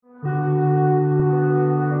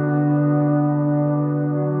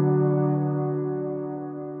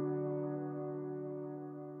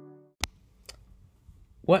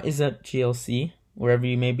What is up, GLC? Wherever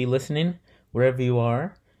you may be listening, wherever you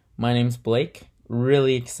are, my name's Blake.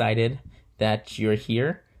 Really excited that you're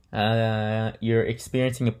here. You're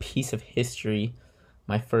experiencing a piece of history.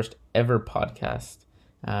 My first ever podcast.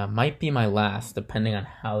 Might be my last, depending on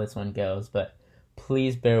how this one goes, but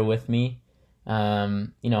please bear with me.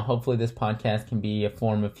 Hopefully this podcast can be a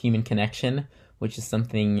form of human connection, which is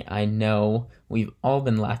something I know we've all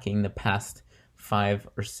been lacking the past 5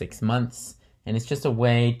 or 6 months. And it's just a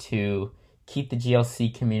way to keep the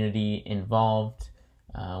GLC community involved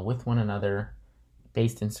with one another,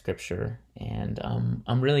 based in Scripture. And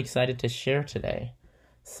I'm really excited to share today.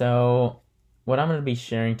 So what I'm going to be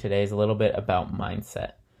sharing today is a little bit about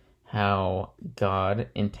mindset, how God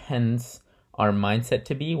intends our mindset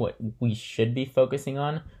to be, what we should be focusing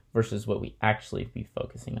on versus what we actually be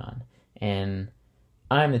focusing on. And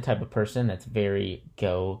I'm the type of person that's very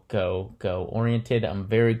go oriented. I'm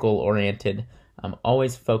very goal oriented. I'm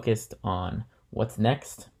always focused on what's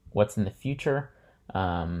next, what's in the future.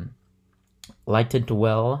 Like to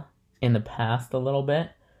dwell in the past a little bit.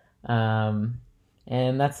 And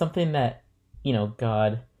that's something that,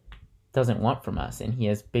 God doesn't want from us, and he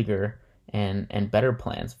has bigger and better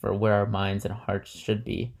plans for where our minds and hearts should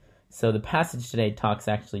be. So the passage today talks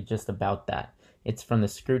actually just about that. It's from the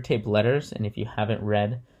Screwtape Letters, and if you haven't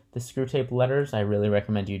read the Screwtape Letters, I really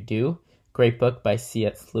recommend you do. Great book by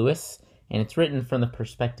C.S. Lewis, and it's written from the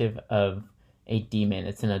perspective of a demon.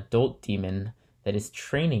 It's an adult demon that is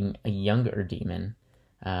training a younger demon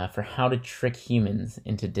for how to trick humans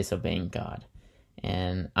into disobeying God.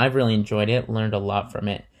 And I've really enjoyed it, learned a lot from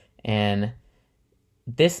it, and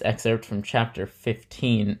this excerpt from chapter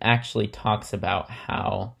 15 actually talks about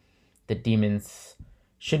how the demons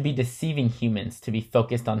should be deceiving humans to be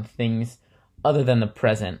focused on things other than the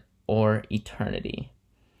present or eternity.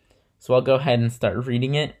 So I'll go ahead and start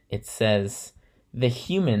reading it. It says, "The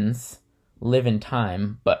humans live in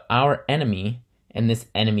time, but our enemy," and this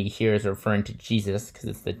enemy here is referring to Jesus because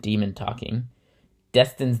it's the demon talking,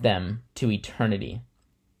 "destines them to eternity.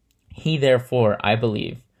 He therefore, I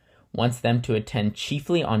believe, wants them to attend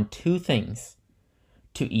chiefly on two things: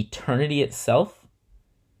 to eternity itself,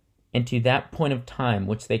 and to that point of time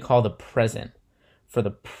which they call the present. For the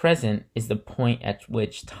present is the point at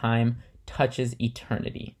which time touches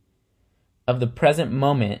eternity. Of the present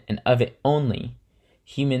moment, and of it only,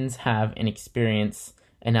 humans have an experience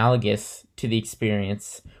analogous to the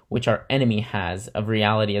experience which our enemy has of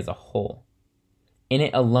reality as a whole. In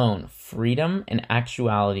it alone, freedom and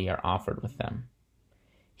actuality are offered with them.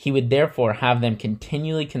 He would therefore have them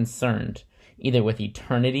continually concerned either with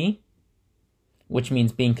eternity, which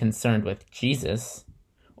means being concerned with Jesus,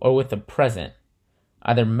 or with the present,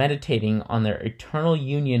 either meditating on their eternal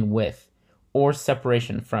union with or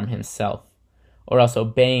separation from himself, or else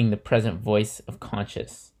obeying the present voice of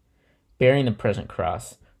conscience, bearing the present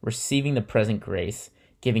cross, receiving the present grace,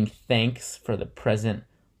 giving thanks for the present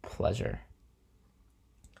pleasure."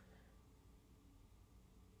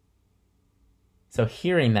 So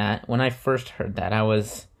hearing that, when I first heard that, I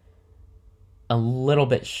was a little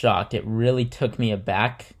bit shocked. It really took me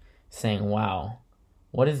aback, saying, wow,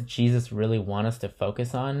 what does Jesus really want us to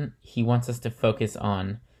focus on? He wants us to focus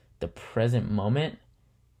on the present moment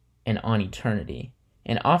and on eternity.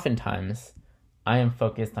 And oftentimes, I am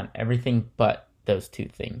focused on everything but those two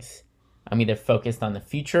things. I'm either focused on the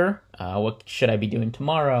future, what should I be doing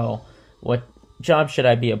tomorrow, what job should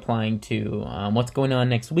I be applying to, what's going on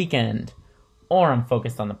next weekend, or I'm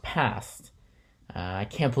focused on the past. I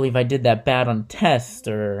can't believe I did that bad on test,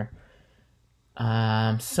 or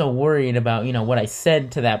I'm so worried about, what I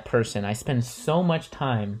said to that person. I spend so much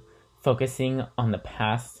time focusing on the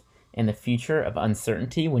past and the future of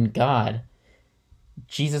uncertainty when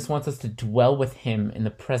Jesus wants us to dwell with him in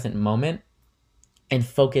the present moment and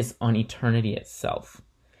focus on eternity itself.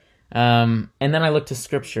 And then I look to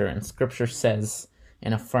Scripture, and Scripture says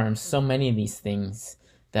and affirms so many of these things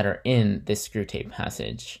that are in this Screwtape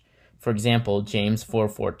passage. For example, James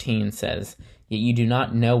 4:14 says, "Yet you do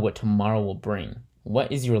not know what tomorrow will bring.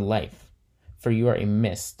 What is your life? For you are a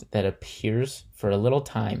mist that appears for a little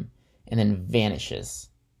time and then vanishes."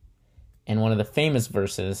 And one of the famous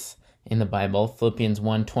verses in the Bible, Philippians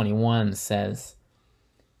 1:21 says,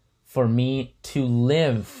 "For me to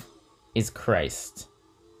live is Christ,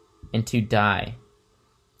 and to die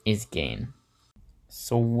is gain."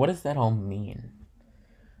 So what does that all mean?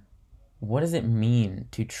 What does it mean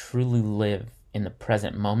to truly live in the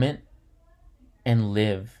present moment and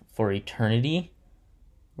live for eternity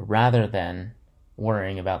rather than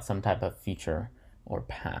worrying about some type of future or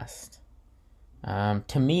past?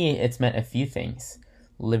 To me, it's meant a few things.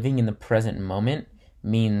 Living in the present moment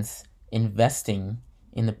means investing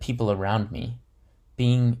in the people around me,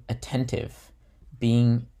 being attentive,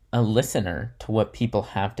 being a listener to what people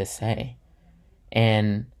have to say,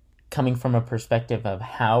 and coming from a perspective of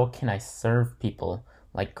how can I serve people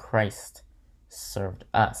like Christ served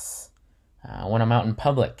us. When I'm out in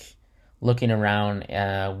public, looking around,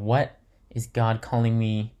 what is God calling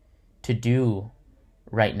me to do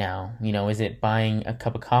right now? Is it buying a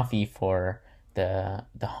cup of coffee for the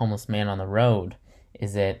homeless man on the road?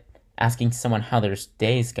 Is it asking someone how their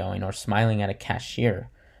day's going, or smiling at a cashier?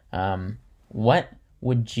 What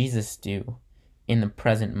would Jesus do in the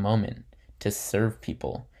present moment to serve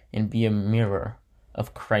people and be a mirror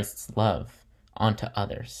of Christ's love onto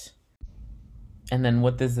others? And then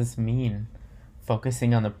what does this mean?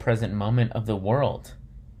 Focusing on the present moment of the world.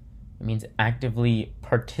 It means actively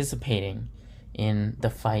participating in the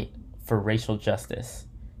fight for racial justice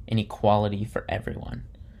and equality for everyone,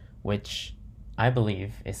 which I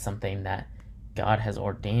believe is something that God has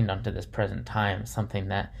ordained unto this present time, something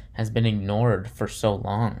that has been ignored for so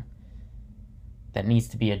long, that needs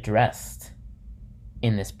to be addressed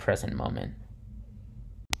in this present moment.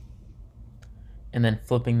 And then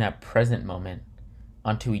flipping that present moment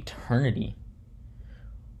onto eternity.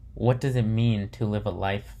 What does it mean to live a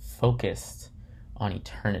life focused on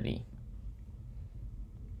eternity?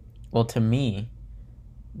 Well, to me,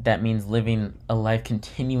 that means living a life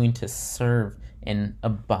continuing to serve and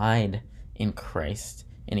abide in Christ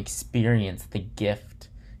and experience the gift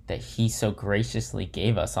that He so graciously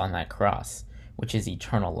gave us on that cross, which is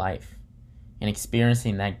eternal life. And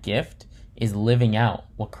experiencing that gift is living out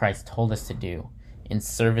what Christ told us to do in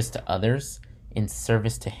service to others, in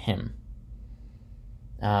service to Him.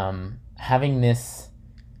 Having this,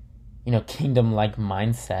 kingdom-like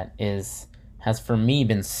mindset has for me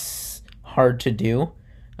been hard to do,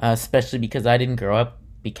 especially because I didn't grow up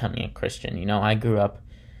becoming a Christian. I grew up,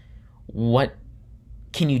 what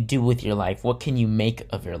can you do with your life? What can you make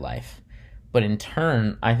of your life? But in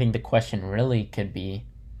turn, I think the question really could be,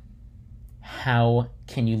 how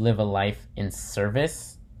can you live a life in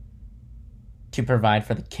service to provide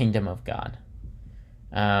for the kingdom of God?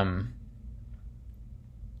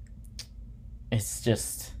 It's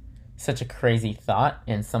just such a crazy thought,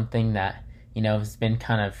 and something that, has been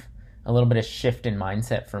kind of a little bit of shift in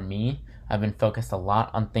mindset for me. I've been focused a lot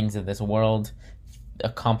on things of this world,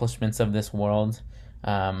 accomplishments of this world,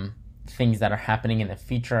 things that are happening in the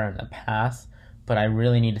future and the past. But I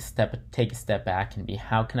really need to take a step back and be,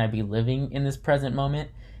 how can I be living in this present moment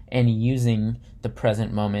and using the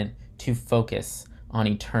present moment to focus on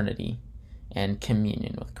eternity and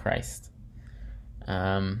communion with Christ?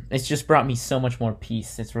 It's just brought me so much more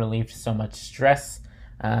peace. It's relieved so much stress.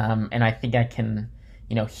 And I think I can,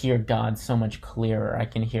 hear God so much clearer. I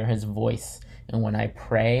can hear His voice. And when I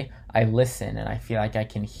pray, I listen, and I feel like I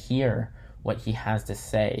can hear what He has to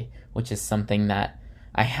say, which is something that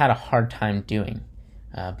I had a hard time doing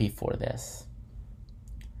before this.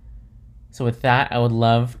 So with that, I would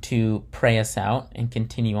love to pray us out and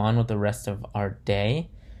continue on with the rest of our day.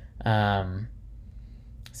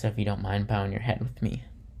 So if you don't mind bowing your head with me.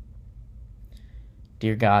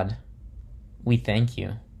 Dear God, we thank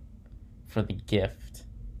You for the gift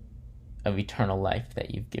of eternal life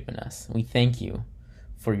that You've given us. We thank You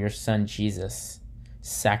for Your Son Jesus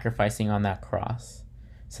sacrificing on that cross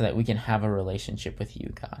so that we can have a relationship with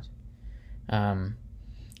You, God.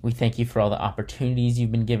 We thank You for all the opportunities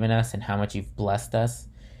You've been giving us and how much You've blessed us,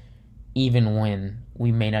 even when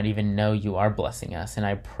we may not even know You are blessing us. And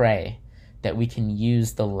I pray that we can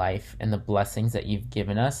use the life and the blessings that You've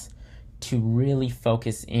given us to really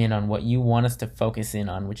focus in on what You want us to focus in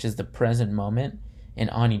on, which is the present moment and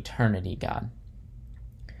on eternity, God.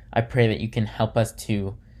 I pray that You can help us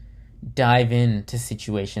to dive into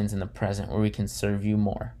situations in the present where we can serve You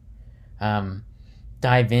more.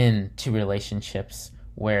 Dive into relationships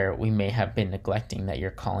where we may have been neglecting that You're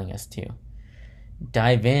calling us to.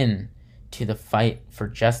 Dive in to the fight for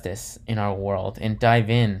justice in our world, and dive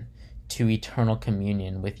in to eternal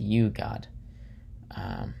communion with You, God.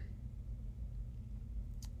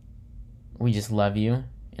 We just love You,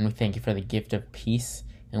 and we thank You for the gift of peace,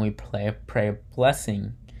 and we pray a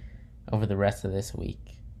blessing over the rest of this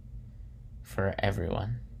week for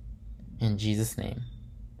everyone. In Jesus' name,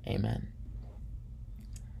 amen.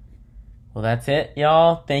 Well, that's it,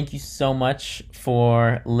 y'all. Thank you so much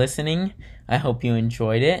for listening. I hope you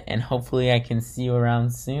enjoyed it, and hopefully I can see you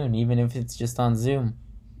around soon, even if it's just on Zoom.